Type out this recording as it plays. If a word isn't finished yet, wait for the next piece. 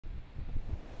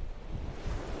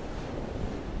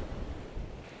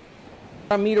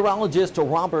Our meteorologist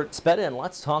Robert Speda, and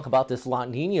let's talk about this La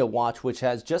Nina watch, which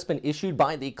has just been issued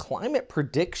by the Climate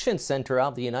Prediction Center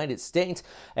of the United States.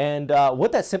 And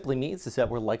what that simply means is that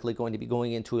we're likely going to be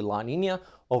going into a La Nina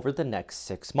over the next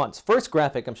 6 months. First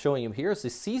graphic I'm showing you here is the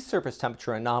sea surface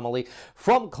temperature anomaly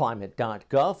from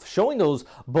climate.gov, showing those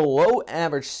below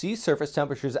average sea surface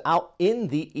temperatures out in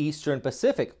the eastern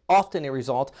Pacific, often a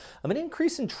result of an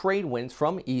increase in trade winds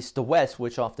from east to west,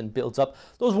 which often builds up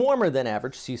those warmer than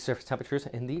average sea surface temperatures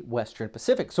in the western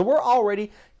Pacific. So we're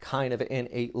already kind of in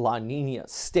a La Nina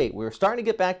state. We're starting to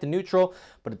get back to neutral,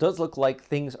 but it does look like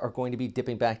things are going to be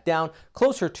dipping back down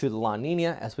closer to the La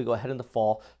Nina as we go ahead in the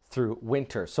fall through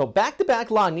winter. So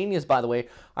back-to-back La Ninas, by the way,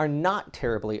 are not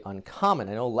terribly uncommon.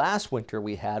 I know last winter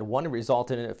we had one that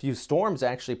resulted in a few storms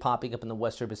actually popping up in the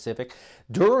western Pacific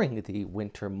during the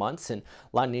winter months, and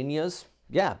La Ninas,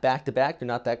 yeah, back-to-back, they're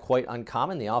not that quite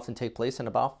uncommon. They often take place in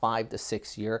about 5 to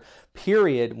 6 year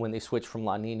period when they switch from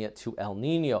La Nina to El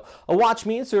Nino. A watch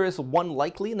means there is one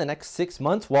likely in the next 6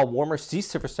 months, while warmer sea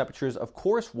surface temperatures, of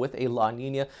course, with a La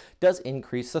Nina does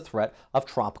increase the threat of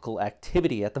tropical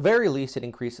activity. At the very least, it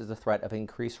increases the threat of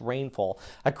increased rainfall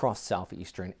across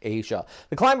southeastern Asia.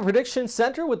 The Climate Prediction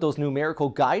Center, with those numerical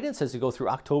guidance as you go through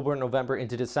October, November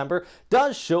into December,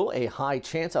 does show a high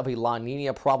chance of a La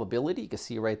Nina probability. You can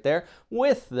see right there,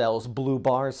 with those blue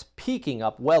bars peaking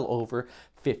up well over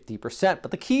 50%. But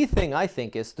the key thing, I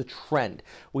think, is the trend.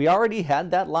 We already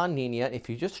had that La Nina. If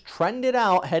you just trend it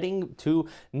out heading to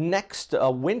next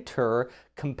winter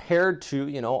compared to,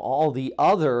 you know, all the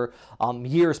other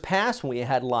years past when we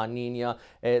had La Nina,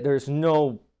 there's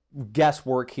no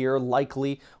guesswork here.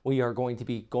 Likely we are going to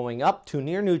be going up to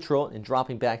near neutral and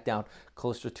dropping back down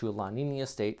closer to a La Nina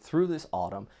state through this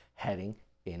autumn, heading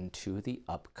into the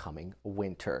upcoming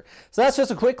winter. So that's just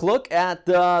a quick look at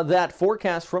that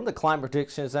forecast from the Climate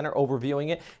Prediction Center, overviewing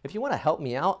it. If you want to help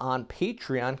me out on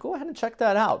Patreon, go ahead and check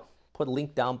that out. Put a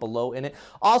link down below in it.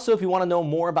 Also, if you want to know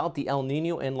more about the El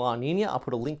Nino and La Nina, I'll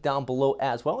put a link down below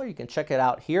as well, or you can check it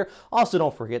out here. Also,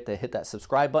 don't forget to hit that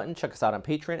subscribe button, check us out on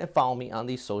Patreon, and follow me on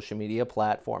these social media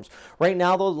platforms. Right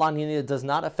now, though, La Nina does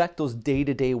not affect those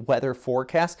day-to-day weather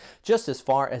forecasts, just as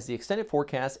far as the extended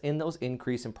forecasts and those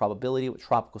increase in probability with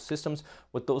tropical systems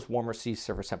with those warmer sea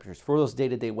surface temperatures. For those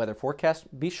day-to-day weather forecasts,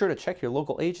 be sure to check your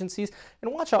local agencies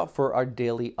and watch out for our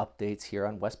daily updates here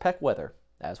on Westpac Weather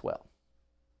as well.